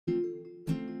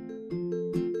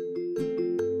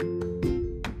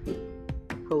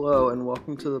Hello and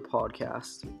welcome to the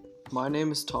podcast. My name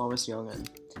is Thomas Youngen.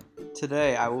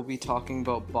 Today I will be talking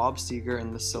about Bob Seger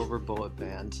and the Silver Bullet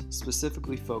Band,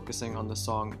 specifically focusing on the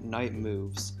song Night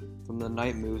Moves from the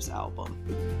Night Moves album.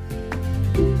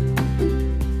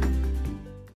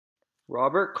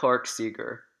 Robert Clark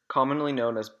Seger, commonly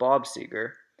known as Bob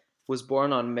Seger, was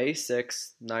born on May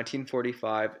 6,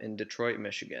 1945 in Detroit,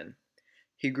 Michigan.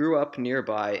 He grew up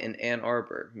nearby in Ann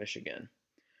Arbor, Michigan.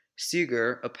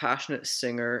 Seger, a passionate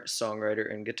singer, songwriter,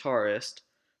 and guitarist,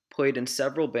 played in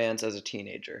several bands as a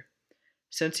teenager.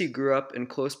 Since he grew up in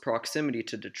close proximity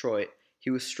to Detroit,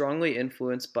 he was strongly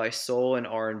influenced by soul and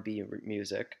R&B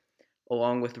music,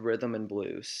 along with rhythm and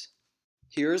blues.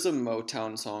 Here is a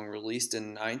Motown song released in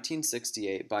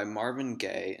 1968 by Marvin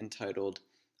Gaye entitled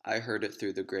I Heard It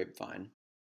Through the Grapevine.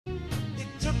 It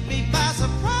took me by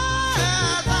surprise,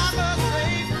 I must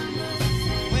say,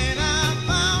 when I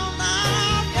found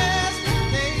out yesterday.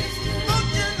 Don't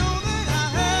you know that I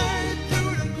heard it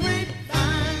through the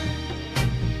grapevine?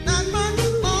 Not much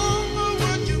longer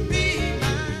would you be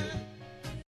mine.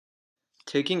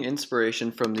 Taking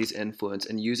inspiration from these influences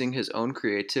and using his own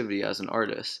creativity as an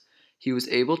artist, he was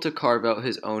able to carve out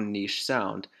his own niche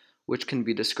sound, which can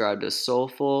be described as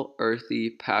soulful, earthy,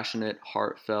 passionate,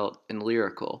 heartfelt, and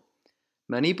lyrical.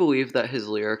 Many believe that his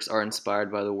lyrics are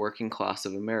inspired by the working class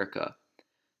of America.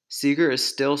 Seger is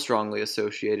still strongly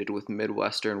associated with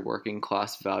Midwestern working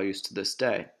class values to this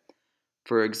day.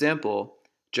 For example,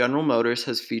 General Motors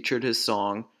has featured his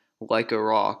song, Like a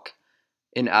Rock,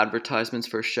 in advertisements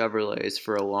for Chevrolets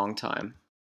for a long time.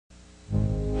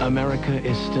 America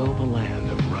is still the land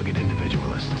of rugged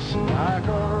individualists. Like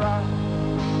a rock,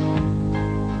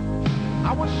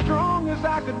 I was strong as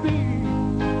I could be.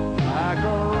 Like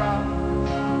a rock,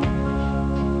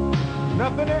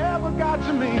 nothing ever got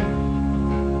to me.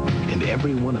 And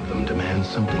every one of them demands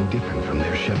something different from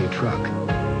their Chevy truck.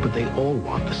 But they all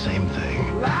want the same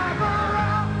thing. Like a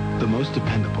rock, The most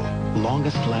dependable,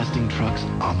 longest-lasting trucks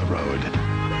on the road.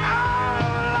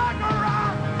 like a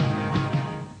rock.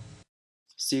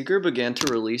 Seger began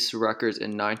to release records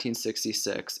in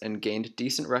 1966 and gained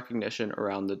decent recognition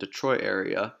around the Detroit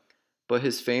area, but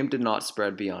his fame did not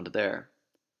spread beyond there.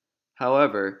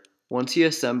 However, once he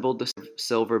assembled the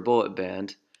Silver Bullet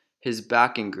Band, his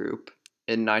backing group,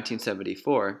 in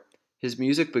 1974, his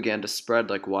music began to spread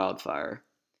like wildfire.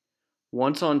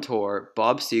 Once on tour,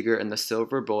 Bob Seger and the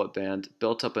Silver Bullet Band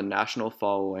built up a national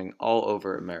following all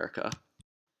over America.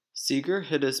 Seger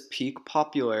hit his peak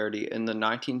popularity in the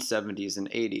 1970s and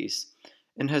 80s,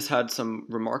 and has had some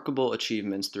remarkable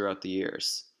achievements throughout the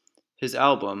years. His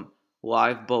album,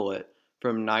 Live Bullet,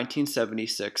 from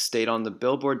 1976 stayed on the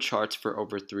Billboard charts for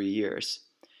over 3 years.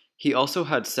 He also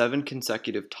had 7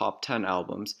 consecutive top 10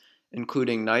 albums,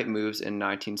 including Night Moves in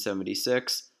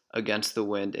 1976, Against the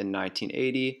Wind in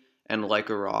 1980, and Like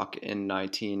a Rock in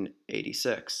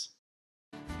 1986.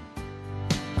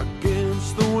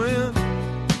 Against the wind,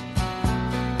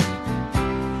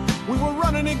 we were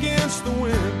running against the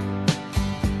wind.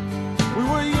 We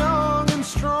were young and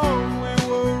strong, we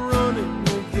were running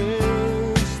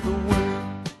against the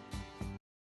wind.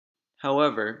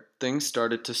 However, things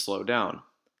started to slow down.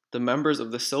 The members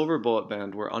of the Silver Bullet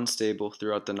Band were unstable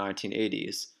throughout the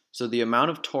 1980s, so the amount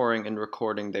of touring and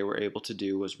recording they were able to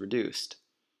do was reduced.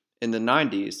 In the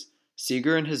 90s,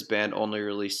 Seger and his band only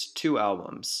released 2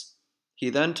 albums. He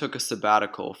then took a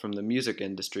sabbatical from the music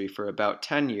industry for about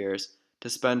 10 years to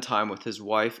spend time with his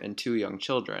wife and 2 young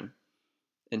children.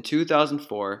 In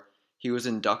 2004, he was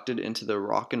inducted into the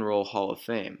Rock and Roll Hall of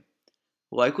Fame.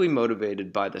 Likely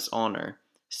motivated by this honor,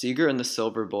 Seger and the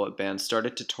Silver Bullet Band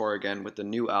started to tour again with the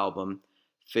new album,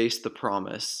 Face the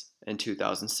Promise, in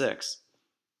 2006.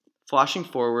 Flashing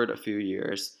forward a few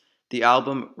years, the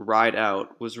album Ride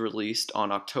Out was released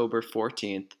on October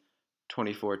 14,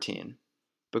 2014,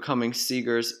 becoming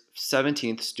Seger's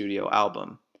 17th studio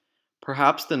album.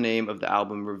 Perhaps the name of the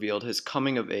album revealed his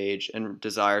coming of age and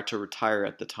desire to retire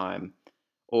at the time,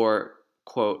 or,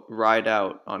 quote, ride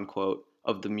out, unquote,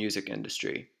 of the music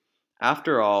industry.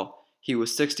 After all, he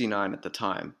was 69 at the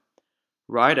time.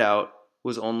 Ride Out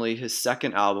was only his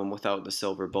 2nd album without the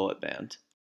Silver Bullet Band.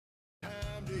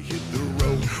 Time to hit the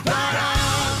road, right out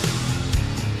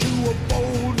to a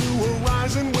bold new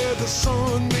horizon where the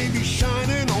sun may be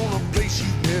shining on a place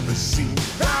you've never seen.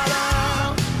 Right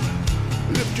out,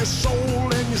 lift your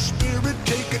soul and your spirit,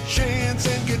 take a chance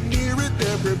and get near it.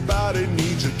 Everybody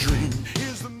needs a dream.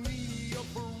 Here's the media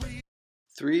for real.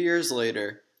 3 years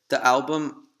later, the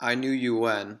album I Knew You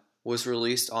When was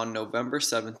released on November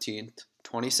 17,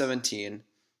 2017,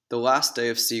 the last day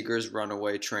of Seger's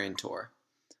Runaway Train tour.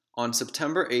 On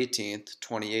September 18,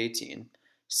 2018,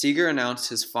 Seger announced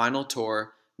his final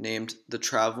tour, named the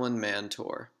Travelin' Man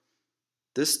Tour.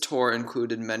 This tour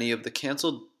included many of the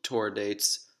canceled tour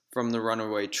dates from the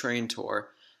Runaway Train tour,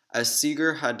 as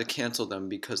Seeger had to cancel them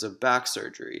because of back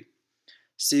surgery.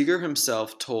 Seeger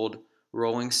himself told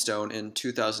Rolling Stone in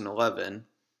 2011,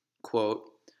 quote,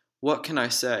 "What can I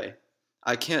say?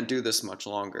 I can't do this much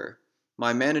longer.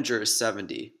 My manager is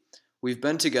 70. We've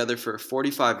been together for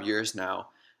 45 years now,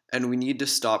 and we need to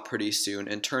stop pretty soon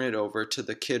and turn it over to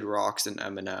the Kid Rocks and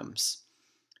M&Ms.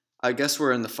 I guess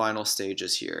we're in the final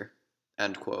stages here."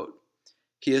 End quote.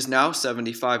 He is now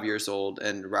 75 years old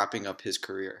and wrapping up his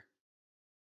career.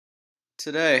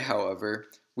 Today, however,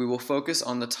 we will focus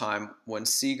on the time when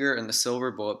Seeger and the Silver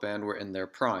Bullet Band were in their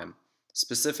prime,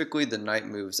 specifically the Night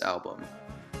Moves album.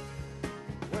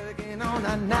 Working on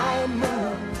a night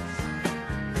moves,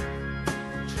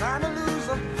 trying to lose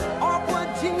an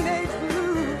awkward teenage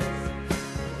blues.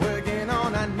 Working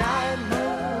on a night moves.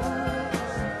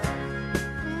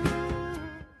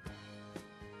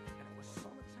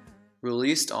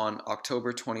 Released on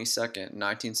October 22,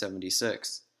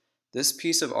 1976, this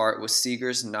piece of art was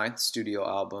Seeger's 9th studio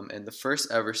album and the first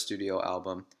ever studio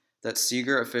album that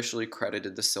Seeger officially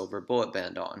credited the Silver Bullet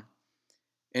Band on.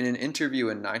 In an interview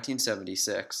in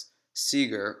 1976,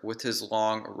 Seeger, with his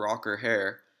long rocker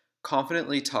hair,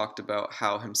 confidently talked about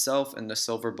how himself and the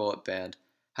Silver Bullet Band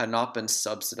had not been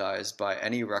subsidized by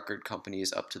any record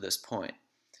companies up to this point.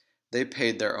 They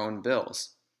paid their own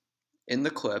bills. In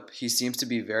the clip, he seems to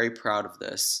be very proud of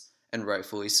this, and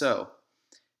rightfully so.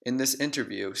 In this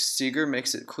interview, Seeger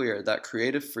makes it clear that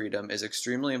creative freedom is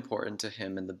extremely important to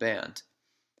him and the band.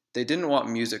 They didn't want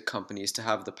music companies to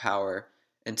have the power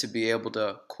and to be able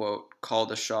to, quote, "call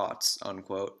the shots,"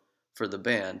 unquote, for the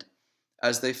band,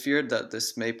 as they feared that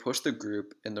this may push the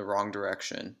group in the wrong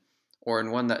direction, or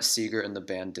in one that Seeger and the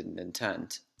band didn't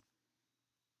intend.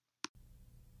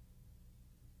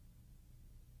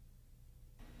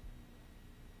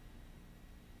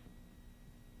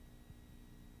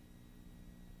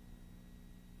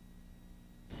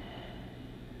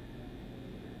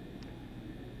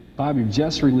 Bob, you've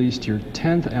just released your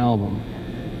 10th album.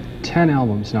 10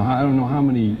 albums. Now, I don't know how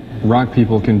many rock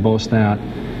people can boast that,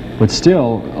 but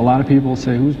still, a lot of people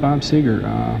say, "Who's Bob Seger?"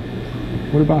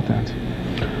 What about that?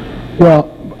 Well,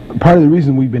 part of the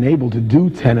reason we've been able to do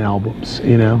 10 albums,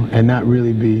 and not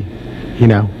really be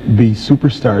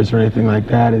superstars or anything like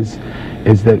that is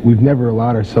that we've never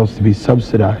allowed ourselves to be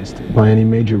subsidized by any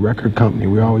major record company.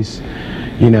 We always,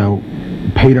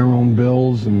 paid our own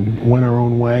bills and went our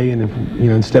own way, and if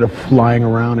instead of flying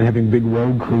around and having big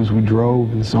road crews, we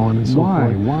drove and so on and so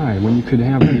forth. Why? When you could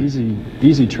have an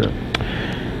easy trip?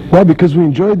 Well, because we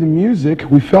enjoyed the music,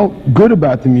 we felt good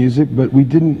about the music, but we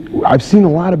didn't. I've seen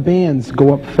a lot of bands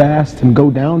go up fast and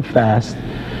go down fast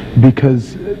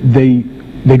because they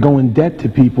go in debt to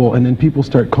people, and then people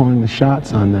start calling the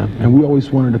shots on them, and we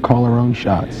always wanted to call our own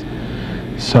shots.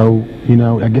 So,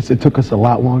 I guess it took us a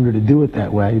lot longer to do it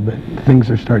that way, but things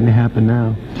are starting to happen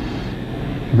now.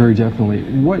 Very definitely.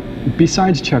 What,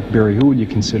 besides Chuck Berry, who would you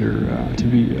consider to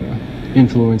be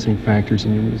influencing factors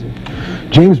in your music?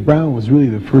 James Brown was really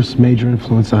the first major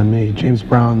influence on me. James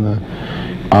Brown,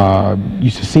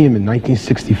 used to see him in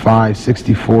 1965,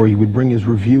 64. He would bring his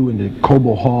review into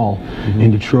Cobo Hall in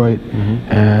Detroit,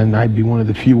 and I'd be one of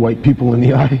the few white people in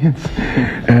the audience,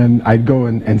 and I'd go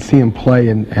and see him play,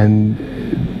 and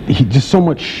he just so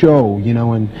much show,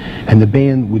 and the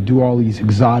band would do all these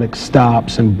exotic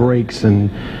stops and breaks and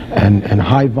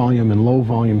high volume and low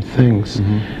volume things,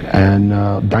 and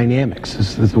dynamics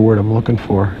is the word I'm looking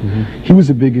for. He was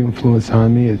a big influence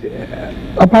on me,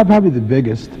 probably the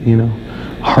biggest,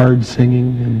 hard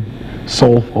singing and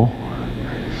soulful.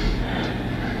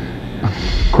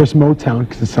 Of course,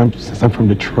 Motown, since I'm from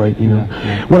Detroit,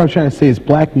 What I'm trying to say is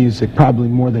black music, probably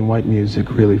more than white music,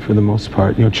 really, for the most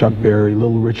part. Chuck Berry,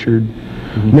 Little Richard.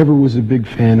 Never was a big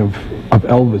fan of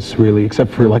Elvis, really,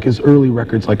 except for like his early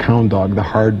records, like Hound Dog, the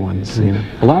hard ones.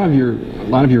 A lot of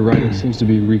your writing seems to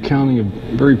be recounting of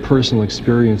very personal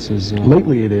experiences.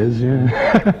 Lately, it is, yeah.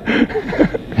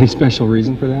 Any special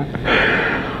reason for that?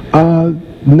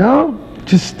 No,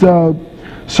 just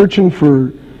searching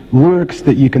for lyrics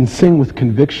that you can sing with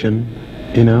conviction,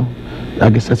 I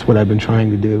guess that's what I've been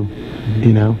trying to do,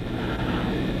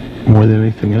 more than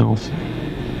anything else.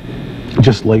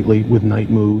 Just lately with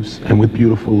Night Moves and with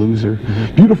Beautiful Loser.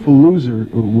 Beautiful Loser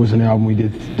was an album we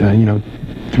did,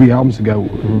 3 albums ago.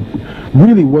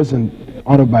 Really wasn't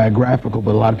autobiographical,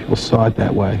 but a lot of people saw it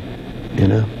that way,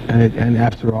 and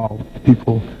after all,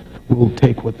 people will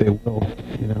take what they will,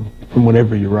 from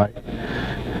whatever you write.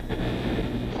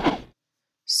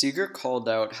 Seeger called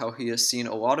out how he has seen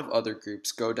a lot of other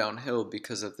groups go downhill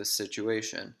because of this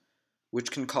situation.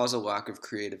 which can cause a lack of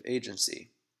creative agency.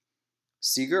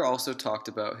 Seeger also talked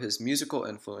about his musical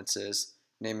influences,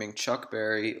 naming Chuck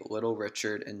Berry, Little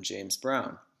Richard, and James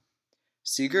Brown.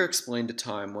 Seeger explained a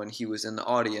time when he was in the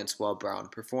audience while Brown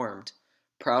performed,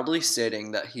 proudly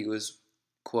stating that he was,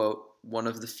 quote, one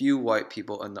of the few white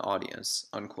people in the audience,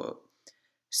 unquote.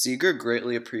 Seeger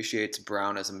greatly appreciates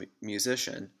Brown as a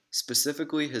musician,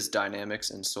 specifically his dynamics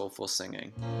and soulful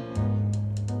singing.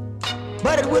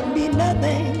 But it wouldn't be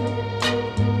nothing,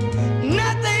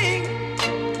 nothing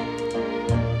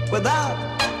without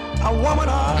a woman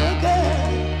or a girl.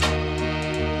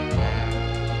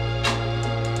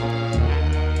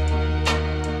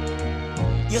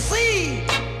 You see,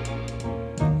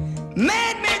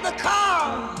 man made the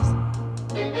cars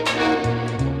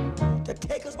to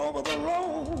take us over the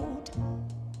road.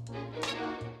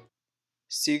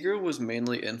 Seeger was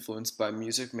mainly influenced by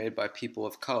music made by people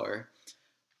of color,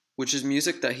 which is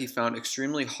music that he found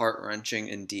extremely heart-wrenching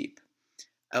and deep.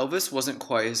 Elvis wasn't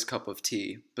quite his cup of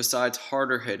tea, besides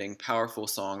harder-hitting, powerful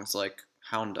songs like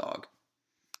Hound Dog.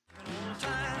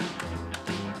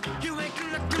 You ain't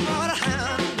looking for a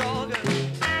hound dog,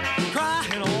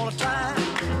 crying all the time.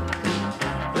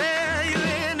 Well, you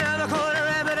ain't never caught a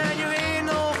rabbit and you ain't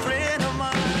no friend of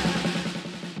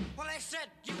mine. Well, they said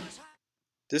you was high.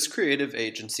 This creative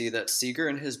agency that Seeger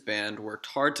and his band worked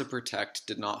hard to protect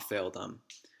did not fail them.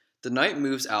 The Night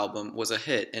Moves album was a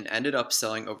hit and ended up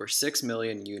selling over 6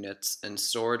 million units and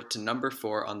soared to number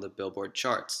 4 on the Billboard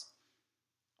charts.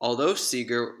 Although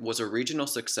Seeger was a regional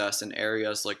success in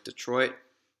areas like Detroit,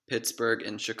 Pittsburgh,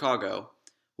 and Chicago,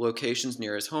 locations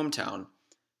near his hometown,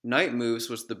 Night Moves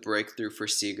was the breakthrough for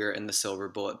Seeger and the Silver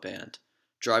Bullet Band,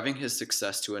 driving his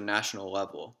success to a national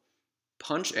level.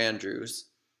 Punch Andrews,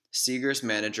 Seeger's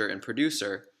manager and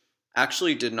producer,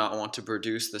 actually did not want to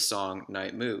produce the song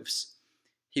Night Moves.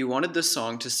 He wanted the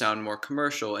song to sound more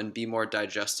commercial and be more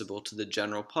digestible to the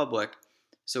general public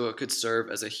so it could serve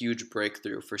as a huge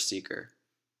breakthrough for Seeger.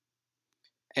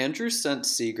 Andrews sent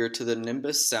Seeger to the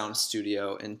Nimbus Sound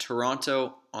Studio in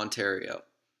Toronto, Ontario.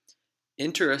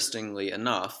 Interestingly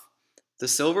enough, the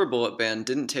Silver Bullet Band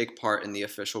didn't take part in the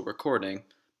official recording,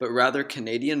 but rather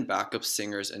Canadian backup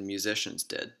singers and musicians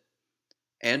did.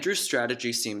 Andrews'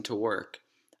 strategy seemed to work,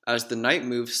 as the Night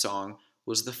Moves song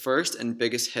was the first and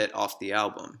biggest hit off the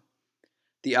album.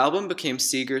 The album became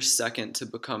Seeger's second to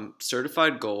become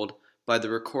certified gold by the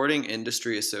Recording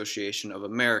Industry Association of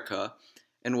America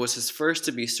and was his first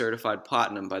to be certified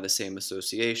platinum by the same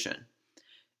association.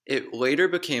 It later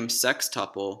became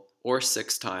sextuple, or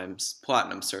 6 times,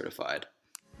 platinum certified.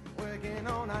 Working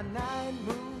on a night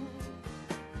move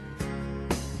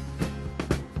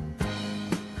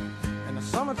in the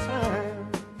summertime.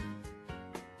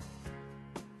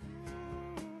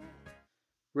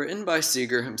 Written by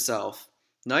Seeger himself,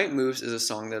 Night Moves is a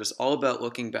song that is all about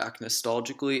looking back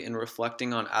nostalgically and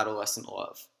reflecting on adolescent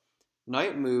love.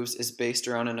 Night Moves is based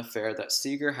around an affair that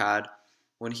Seeger had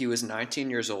when he was 19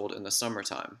 years old in the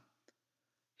summertime.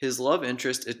 His love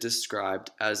interest is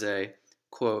described as a,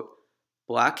 quote,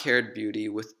 black-haired beauty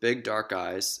with big dark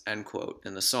eyes, end quote,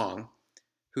 in the song,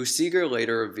 who Seeger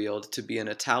later revealed to be an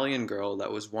Italian girl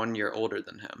that was 1 year older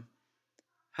than him.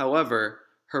 However,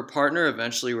 her partner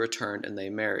eventually returned and they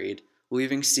married,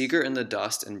 leaving Seeger in the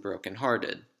dust and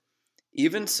brokenhearted.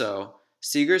 Even so,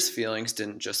 Seeger's feelings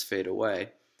didn't just fade away,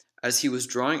 as he was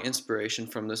drawing inspiration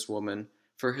from this woman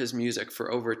for his music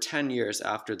for over 10 years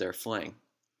after their fling.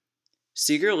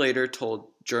 Seeger later told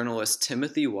journalist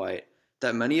Timothy White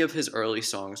that many of his early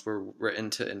songs were written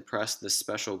to impress this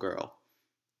special girl.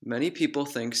 Many people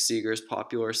think Seeger's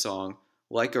popular song,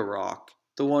 Like a Rock,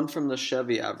 the one from the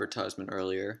Chevy advertisement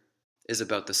earlier, is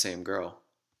about the same girl.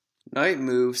 Night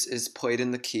Moves is played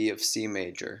in the key of C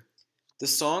major. The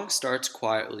song starts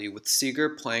quietly with Seeger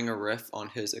playing a riff on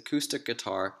his acoustic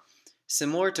guitar,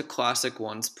 similar to classic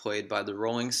ones played by the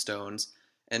Rolling Stones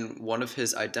and one of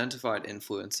his identified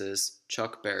influences,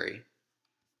 Chuck Berry.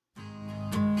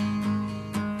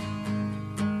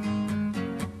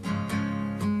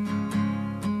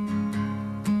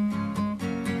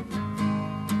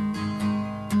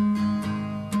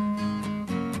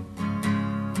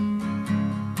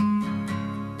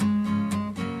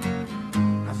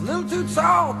 Too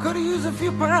tall, could have used a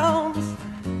few pounds.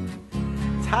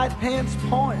 Tight pants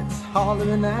points, hardly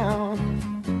renowned.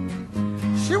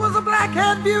 She was a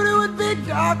black-haired beauty with big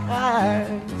dark eyes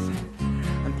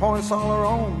and points all her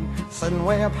own, sitting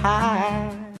way up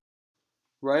high.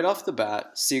 Right off the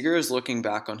bat, Seeger is looking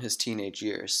back on his teenage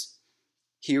years.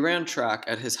 He ran track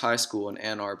at his high school in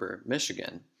Ann Arbor,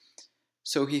 Michigan,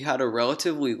 so he had a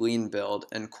relatively lean build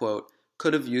and, quote,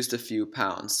 could have used a few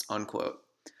pounds, unquote.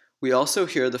 We also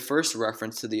hear the first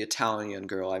reference to the Italian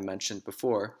girl I mentioned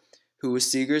before, who was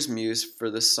Seeger's muse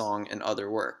for this song and other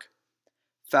work.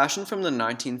 Fashion from the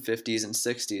 1950s and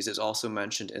 60s is also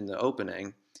mentioned in the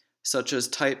opening, such as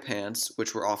tight pants,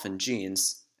 which were often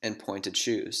jeans, and pointed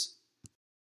shoes.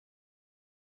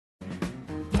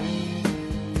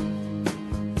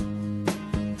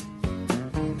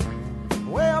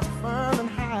 Way up firm and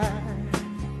high,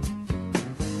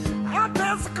 out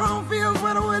past the cornfields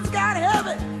where the woods got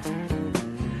heavy,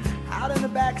 out in the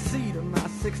back seat of my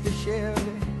 '60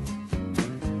 Chevy,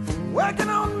 working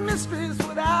on mysteries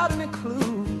without any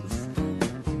clues,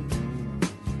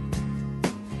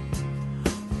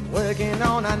 working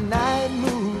on our night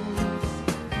moves,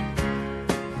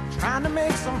 trying to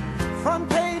make some front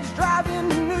page driving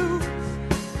news,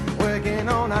 working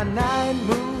on our night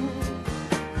moves.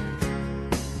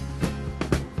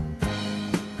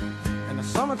 In the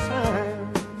summertime,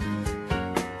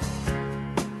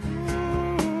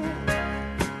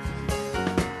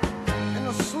 in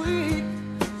the sweet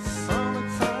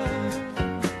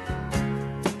summertime.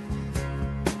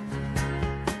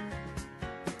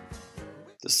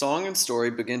 The song and story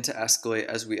begin to escalate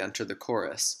as we enter the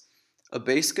chorus. A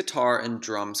bass guitar and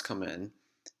drums come in,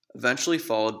 eventually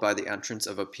followed by the entrance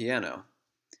of a piano.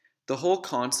 The whole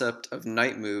concept of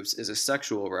night moves is a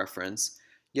sexual reference,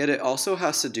 yet it also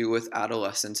has to do with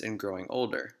adolescence and growing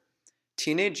older.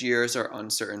 Teenage years are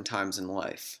uncertain times in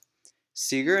life.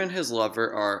 Seeger and his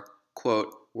lover are,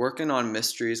 quote, working on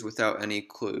mysteries without any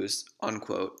clues,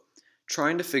 unquote,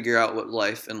 trying to figure out what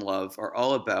life and love are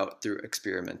all about through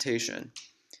experimentation.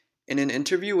 In an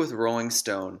interview with Rolling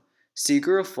Stone,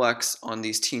 Seeger reflects on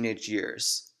these teenage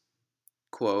years.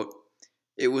 Quote,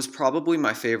 "It was probably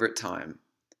my favorite time.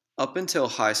 Up until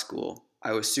high school,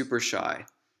 I was super shy,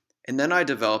 and then I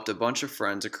developed a bunch of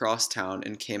friends across town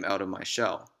and came out of my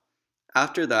shell.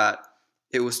 After that,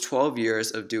 it was 12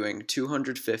 years of doing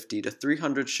 250 to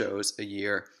 300 shows a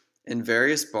year in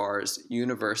various bars,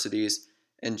 universities,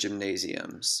 and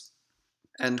gymnasiums."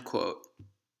 End quote.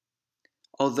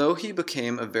 Although he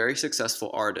became a very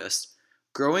successful artist,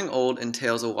 growing old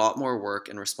entails a lot more work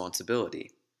and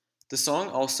responsibility. The song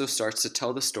also starts to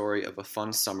tell the story of a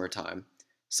fun summertime,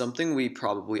 something we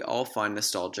probably all find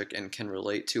nostalgic and can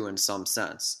relate to in some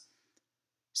sense.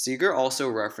 Seeger also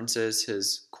references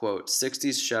his, quote,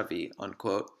 60s Chevy,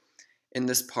 unquote, in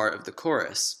this part of the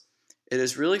chorus. It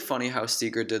is really funny how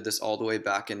Seeger did this all the way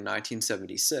back in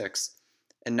 1976,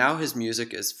 and now his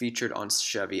music is featured on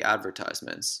Chevy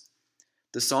advertisements.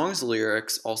 The song's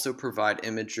lyrics also provide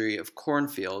imagery of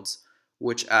cornfields,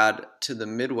 which add to the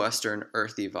Midwestern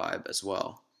earthy vibe as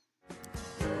well.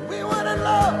 We weren't in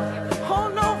love, oh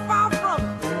no, far from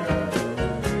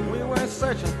it. We weren't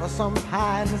searching for some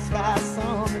pie in the sky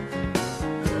song.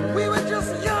 We were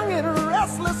just young and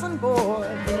restless and bored,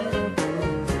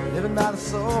 living by the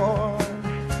sword.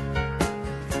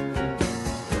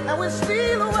 And we'd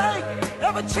steal away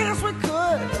every chance we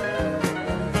could,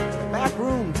 to the back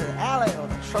room, to the alley, or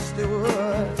the trusty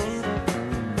woods.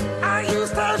 I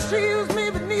used her, she used me,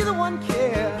 but neither one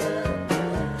cared.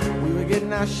 We were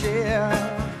getting our share,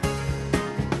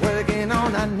 working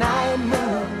on our night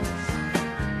moves,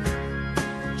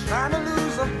 trying to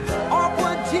lose the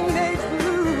awkward teenage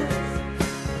blues,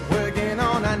 working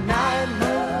on our night moves.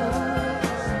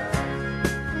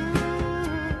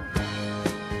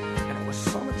 And it was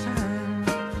summertime.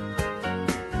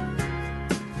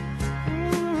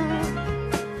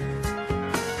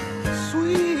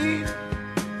 Sweet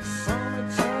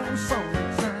summertime,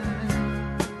 summertime.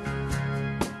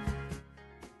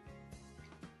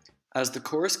 As the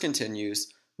chorus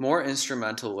continues, more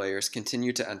instrumental layers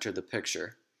continue to enter the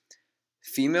picture.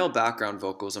 Female background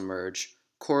vocals emerge,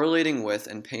 correlating with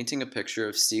and painting a picture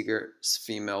of Seeger's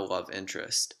female love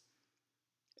interest.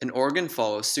 An organ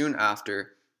follows soon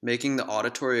after, making the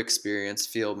auditory experience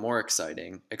feel more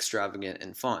exciting, extravagant,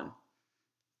 and fun.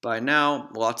 By now,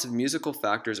 lots of musical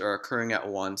factors are occurring at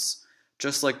once,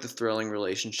 just like the thrilling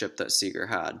relationship that Seeger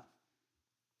had.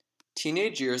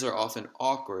 Teenage years are often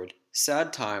awkward,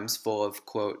 sad times full of,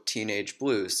 quote, teenage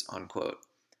blues, unquote.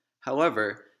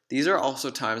 However, these are also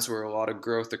times where a lot of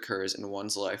growth occurs in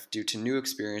one's life due to new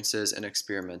experiences and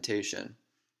experimentation.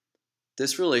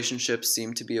 This relationship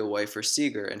seemed to be a way for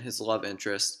Seeger and his love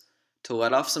interest to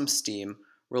let off some steam,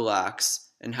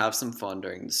 relax, and have some fun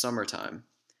during the summertime.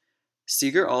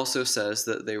 Seeger also says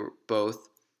that they were both,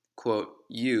 quote,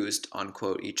 used,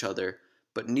 unquote, each other,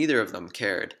 but neither of them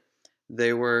cared.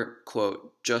 They were,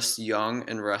 quote, just young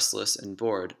and restless and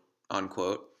bored,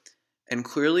 unquote, and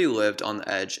clearly lived on the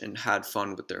edge and had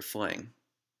fun with their fling.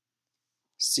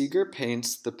 Seeger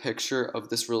paints the picture of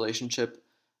this relationship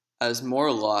as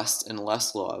more lust and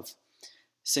less love,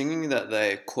 singing that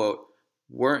they, quote,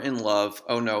 weren't in love,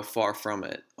 oh no, far from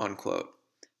it, unquote.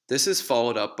 This is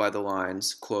followed up by the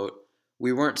lines, quote,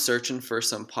 we weren't searching for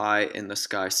some pie in the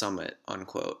sky summit,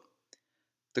 unquote.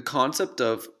 The concept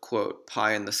of, quote,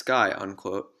 pie in the sky,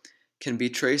 unquote, can be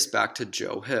traced back to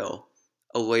Joe Hill,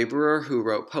 a laborer who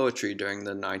wrote poetry during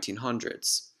the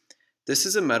 1900s. This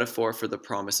is a metaphor for the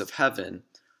promise of heaven,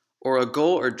 or a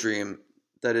goal or dream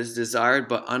that is desired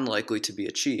but unlikely to be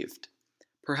achieved.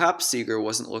 Perhaps Seeger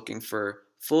wasn't looking for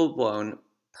full-blown,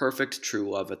 perfect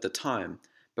true love at the time,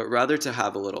 but rather to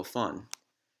have a little fun.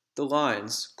 The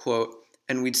lines, quote,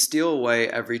 and we'd steal away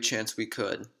every chance we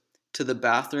could, to the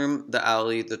bathroom, the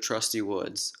alley, the trusty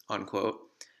woods, unquote,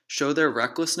 show their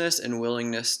recklessness and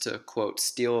willingness to, quote,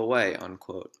 steal away,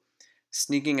 unquote,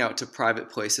 sneaking out to private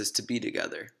places to be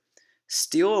together.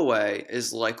 Steal Away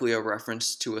is likely a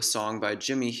reference to a song by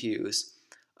Jimmy Hughes,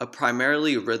 a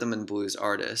primarily rhythm and blues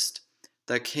artist,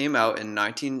 that came out in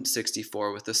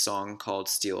 1964 with a song called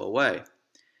Steal Away.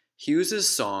 Hughes'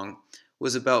 song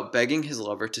was about begging his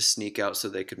lover to sneak out so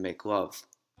they could make love.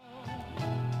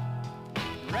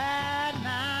 Right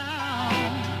now,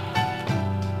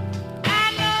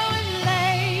 I know it's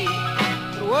late,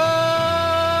 but whoa,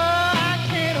 I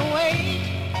can't wait.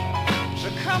 So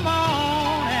come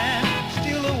on and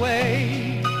steal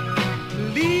away,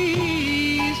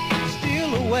 please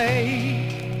steal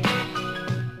away.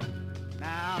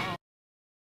 Now.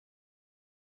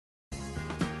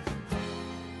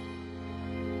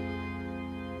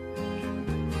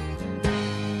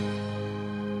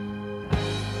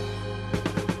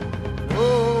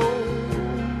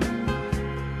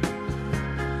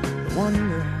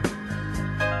 Wonder,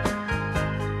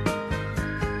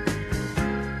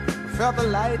 felt the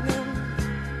lightning,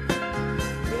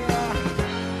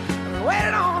 yeah,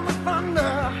 waited on the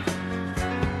thunder,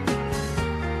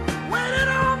 waited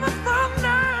on the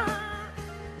thunder.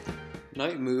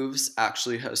 Night Moves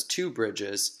actually has two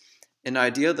bridges, an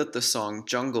idea that the song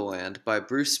Jungleland by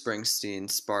Bruce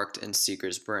Springsteen sparked in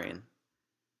Seeger's brain.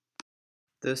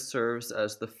 This serves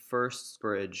as the first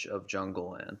bridge of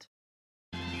Jungleland.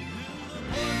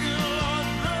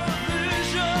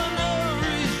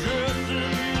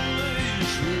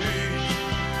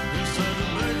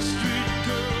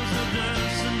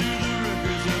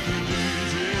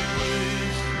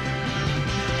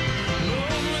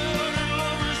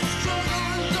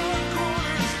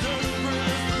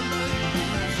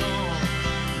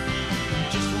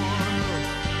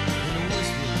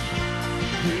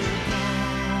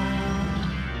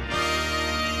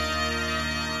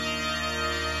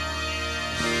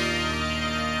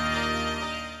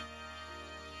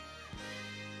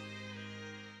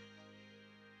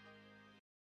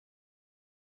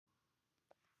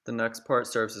 The next part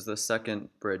serves as the second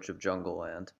bridge of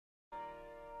Jungleland.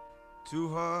 Two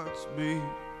hearts beat,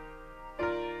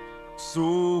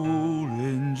 soul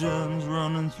engines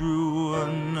running through a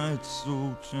night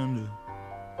so tender.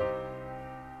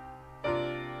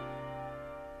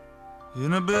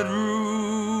 In a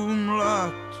bedroom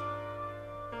locked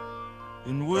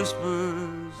in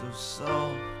whispers of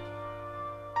soft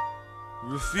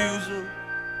refusal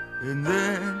and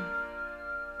then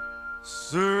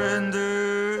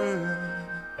surrender.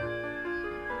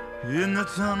 In the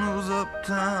tunnels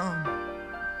uptown,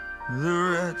 the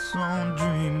rats on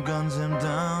dream guns him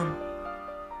down.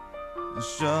 The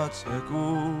shots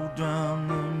echo down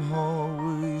them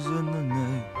hallways in the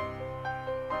night.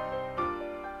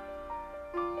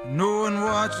 No one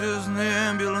watches and the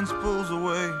ambulance pulls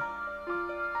away.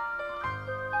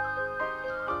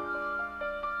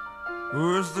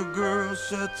 Or as the girl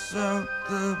shuts out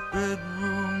the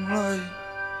bedroom light.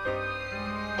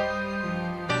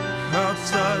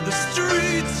 Outside the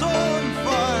streets on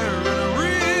fire in a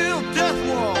real death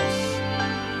waltz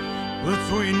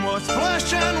between what's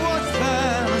flesh and what's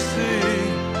fantasy.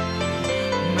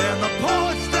 And the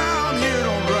poets down here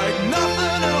don't write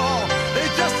nothing at all. They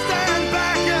just stand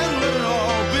back and let it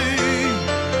all be.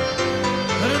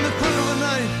 And in the quick of the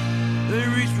night, they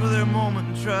reach for their moment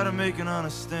and try to make an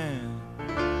honest stand.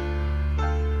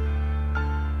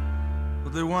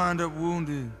 But they wind up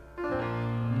wounded,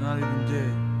 not even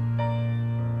dead.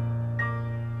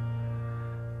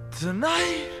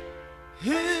 Tonight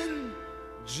in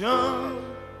jungle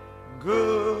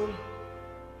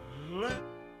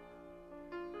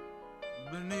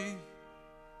beneath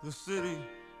the city.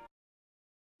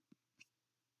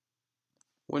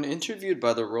 When interviewed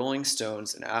by the Rolling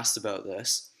Stones and asked about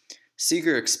this,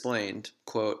 Seeger explained,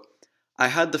 quote, I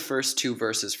had the first two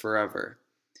verses forever.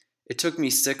 It took me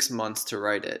 6 months to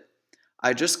write it.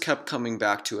 I just kept coming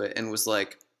back to it and was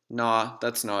like, nah,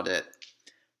 that's not it.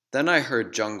 Then I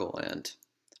heard Jungleland.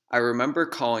 I remember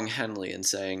calling Henley and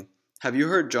saying, "Have you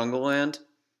heard Jungleland?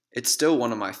 It's still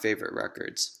one of my favorite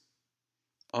records."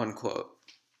 Unquote.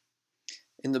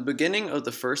 In the beginning of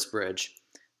the first bridge,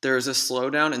 there is a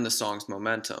slowdown in the song's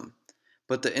momentum,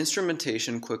 but the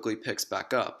instrumentation quickly picks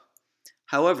back up.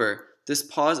 However, this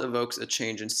pause evokes a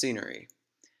change in scenery.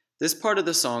 This part of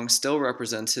the song still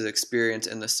represents his experience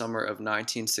in the summer of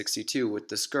 1962 with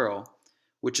this girl,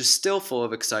 which is still full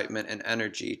of excitement and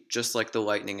energy, just like the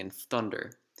lightning and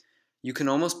thunder. You can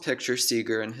almost picture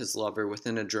Seeger and his lover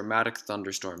within a dramatic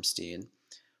thunderstorm scene,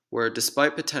 where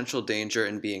despite potential danger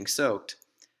and being soaked,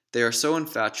 they are so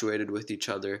infatuated with each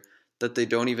other that they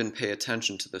don't even pay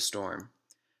attention to the storm.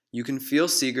 You can feel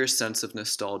Seeger's sense of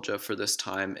nostalgia for this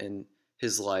time in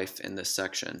his life in this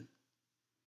section.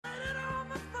 I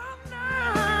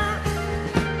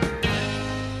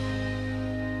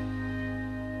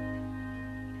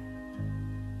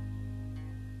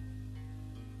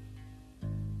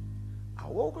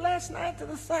woke last night to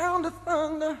the sound of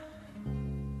thunder.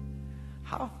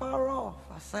 How far off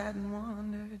I sat and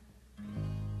wondered.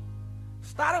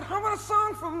 Started humming a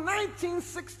song from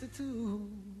 1962.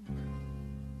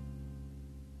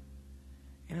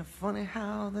 And it's funny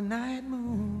how the night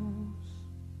moves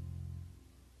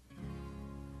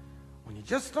when you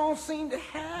just don't seem to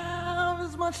have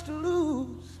as much to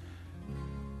lose.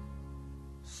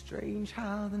 Strange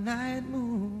how the night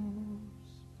moves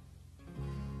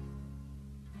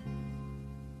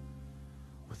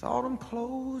with autumn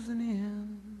closing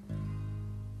in.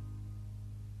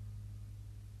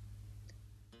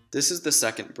 This is the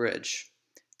second bridge.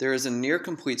 There is a near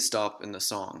complete stop in the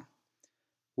song.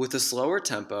 With a slower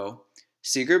tempo,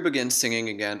 Seeger begins singing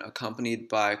again, accompanied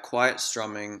by quiet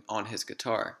strumming on his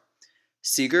guitar.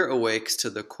 Seeger awakes to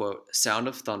the, quote, sound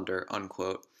of thunder,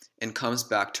 unquote, and comes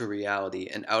back to reality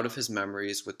and out of his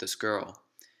memories with this girl.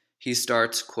 He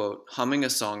starts, quote, humming a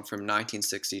song from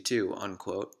 1962,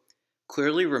 unquote,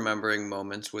 clearly remembering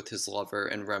moments with his lover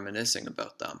and reminiscing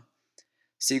about them.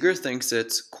 Seeger thinks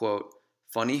it's, quote,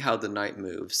 funny how the night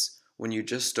moves when you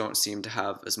just don't seem to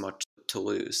have as much to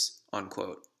lose,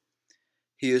 unquote.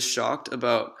 He is shocked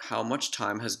about how much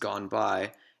time has gone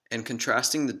by and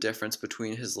contrasting the difference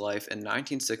between his life in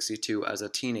 1962 as a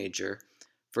teenager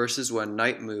versus when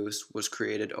Night Moves was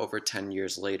created over 10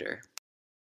 years later.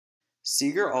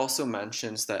 Seeger also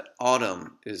mentions that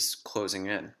autumn is closing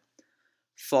in.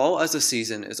 Fall as a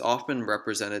season is often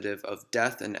representative of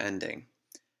death and ending.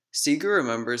 Seeger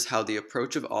remembers how the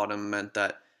approach of autumn meant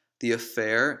that the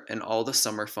affair and all the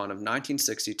summer fun of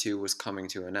 1962 was coming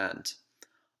to an end.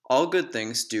 All good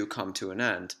things do come to an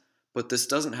end, but this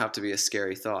doesn't have to be a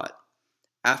scary thought.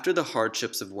 After the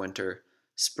hardships of winter,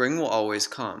 spring will always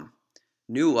come.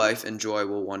 New life and joy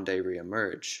will one day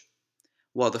reemerge.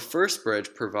 While the first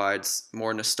bridge provides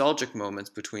more nostalgic moments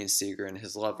between Seeger and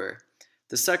his lover,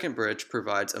 the second bridge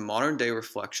provides a modern-day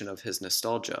reflection of his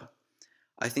nostalgia.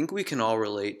 I think we can all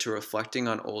relate to reflecting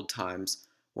on old times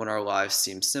when our lives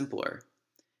seem simpler.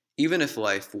 Even if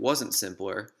life wasn't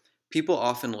simpler, people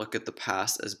often look at the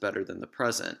past as better than the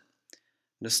present.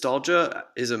 Nostalgia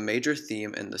is a major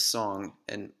theme in the song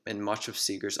and in much of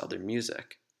Seeger's other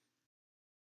music.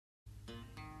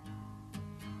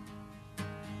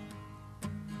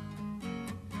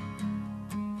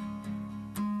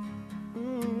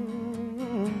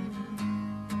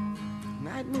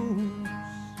 Night moves.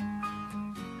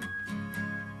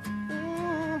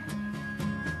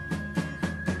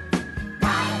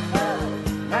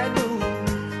 Night moves.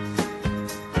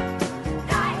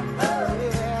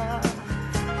 Yeah.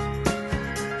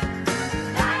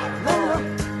 Lola.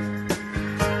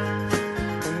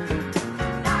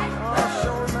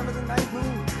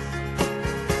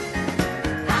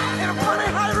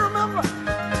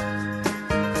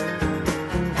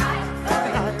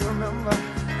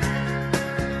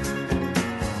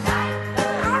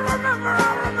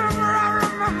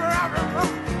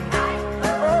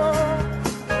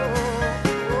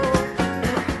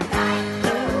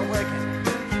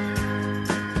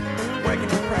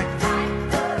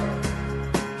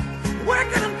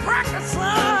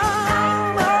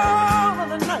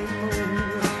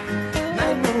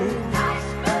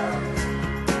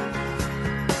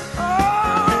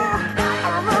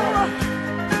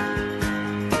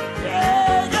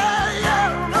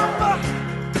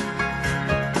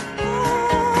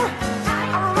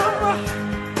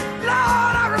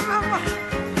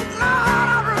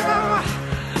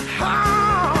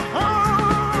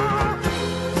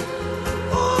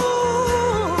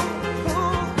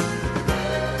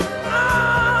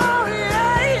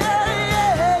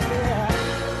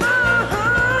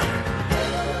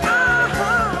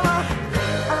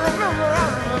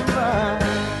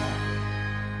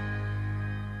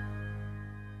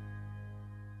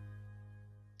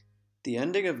 The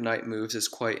ending of Night Moves is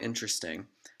quite interesting,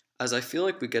 as I feel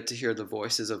like we get to hear the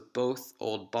voices of both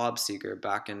old Bob Seger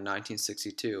back in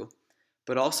 1962,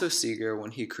 but also Seger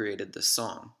when he created this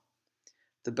song.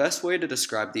 The best way to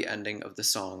describe the ending of the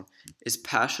song is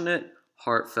passionate,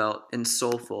 heartfelt, and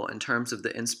soulful in terms of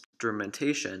the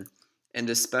instrumentation, and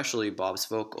especially Bob's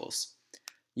vocals.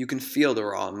 You can feel the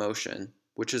raw emotion,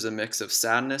 which is a mix of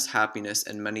sadness, happiness,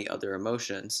 and many other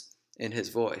emotions, in his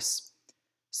voice.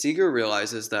 Seger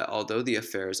realizes that although the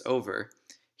affair is over,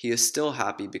 he is still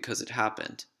happy because it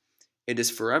happened. It is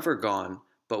forever gone,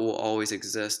 but will always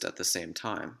exist at the same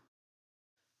time.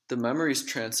 The memories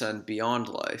transcend beyond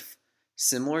life,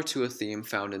 similar to a theme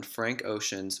found in Frank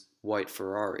Ocean's White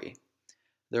Ferrari.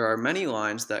 There are many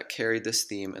lines that carry this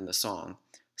theme in the song,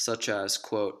 such as,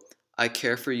 quote, "I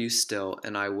care for you still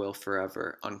and I will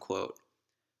forever," unquote.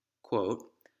 Quote,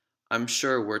 "I'm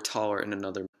sure we're taller in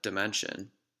another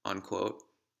dimension," unquote,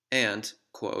 and,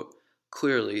 quote,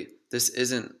 "Clearly, this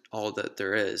isn't all that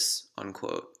there is,"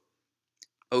 unquote.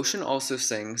 Ocean also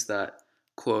sings that,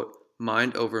 quote,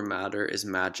 "mind over matter is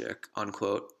magic,"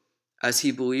 unquote, as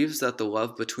he believes that the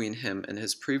love between him and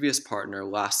his previous partner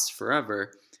lasts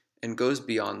forever and goes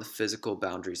beyond the physical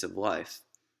boundaries of life.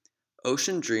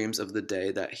 Ocean dreams of the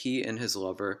day that he and his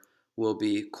lover will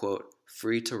be, quote,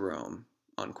 "free to roam,"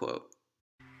 unquote.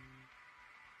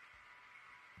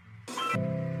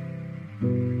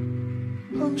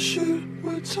 I'm sure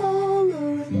we're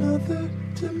taller in another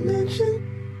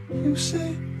dimension. You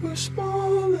say we're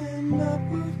small and not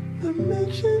worth the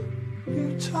mention.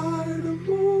 You're tired of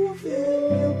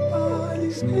moving, your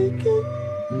body's aching.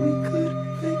 We could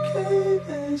vacate,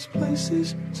 there's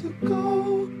places to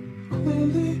go.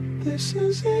 Clearly this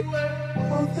isn't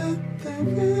all that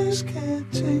there is. Can't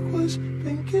take what's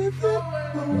been given,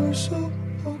 but we're so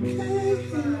okay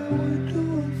here, we're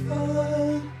doing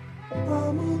fine.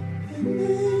 Mama and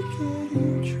naked,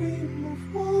 you dream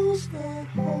of walls that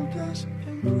hold us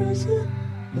in prison.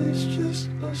 It's just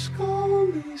a skull,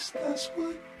 at least that's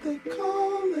what they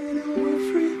call it, and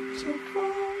we're free to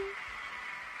roam.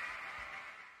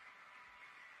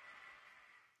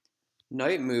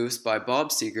 Night Moves by Bob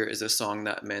Seger is a song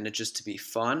that manages to be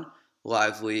fun,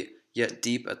 lively, yet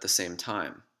deep at the same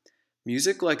time.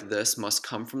 Music like this must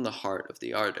come from the heart of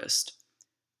the artist.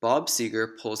 Bob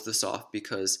Seger pulls this off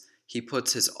because he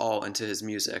puts his all into his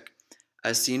music,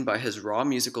 as seen by his raw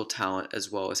musical talent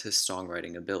as well as his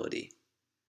songwriting ability.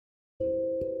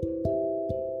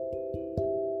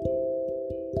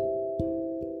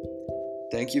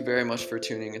 Thank you very much for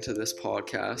tuning into this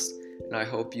podcast, and I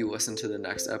hope you listen to the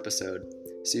next episode.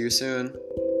 See you soon.